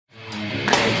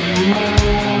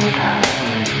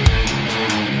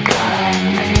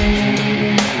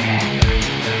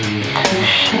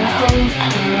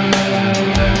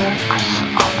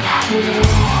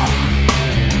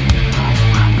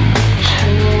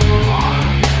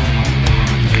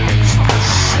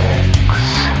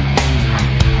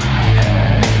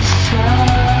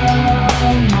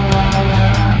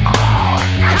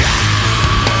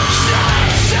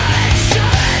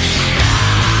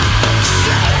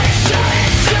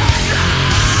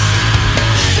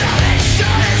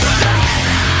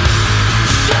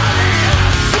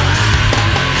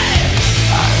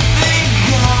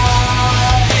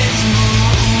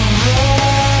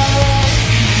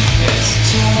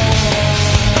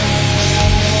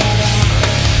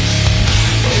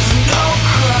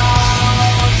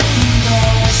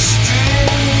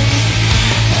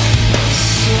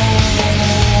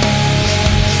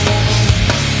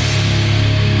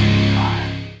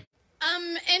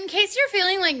In case you're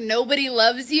feeling like nobody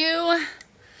loves you,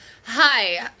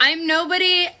 hi, I'm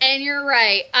nobody, and you're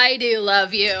right, I do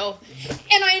love you.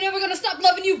 And I ain't never gonna stop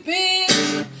loving you,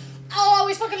 bitch. I'll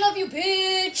always fucking love you,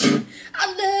 bitch.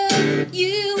 I love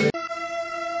you.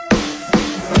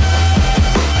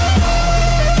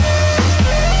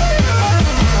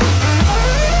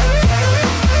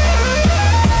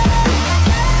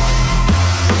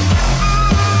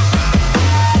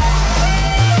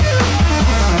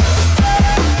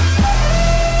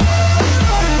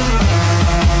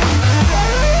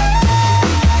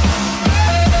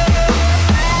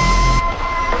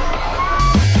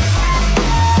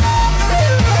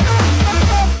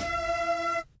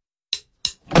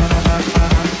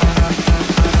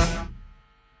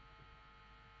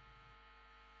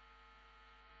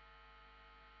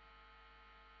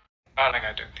 Darling,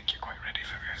 I don't think you're quite ready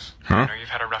for this. Huh? I know you've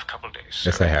had a rough couple of days.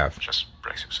 Yes, I have. Just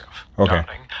brace yourself. Okay.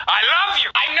 Darling, I love you!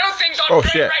 I know things aren't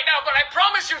great shit. right now, but I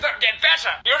promise you they'll get better.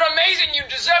 You're amazing. You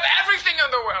deserve everything in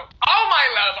the world. All my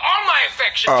love, all my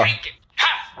affection. Take it.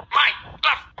 Have my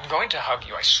love. I'm going to hug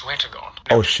you, I swear to God.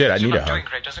 Oh, shit, I need a You're not hug. doing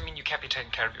great doesn't mean you can't be taking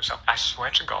care of yourself. I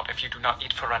swear to God, if you do not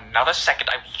eat for another second,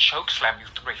 I will choke slam you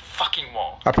through a fucking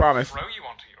wall. I promise. Throw you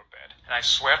onto your bed, and I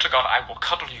swear to God, I will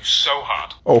cuddle you so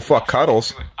hard. Oh, fuck,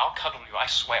 cuddles. I'll cuddle you, I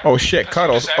swear. Oh, shit, Because you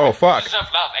cuddles. deserve Oh, it. fuck. You deserve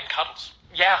love and cuddles.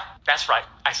 Yeah, that's right.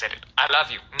 I said it. I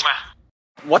love you.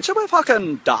 Mwah. What should we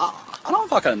fucking da? I don't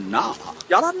fucking know.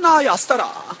 Yada na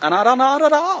yastara. And I don't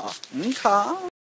know. Okay.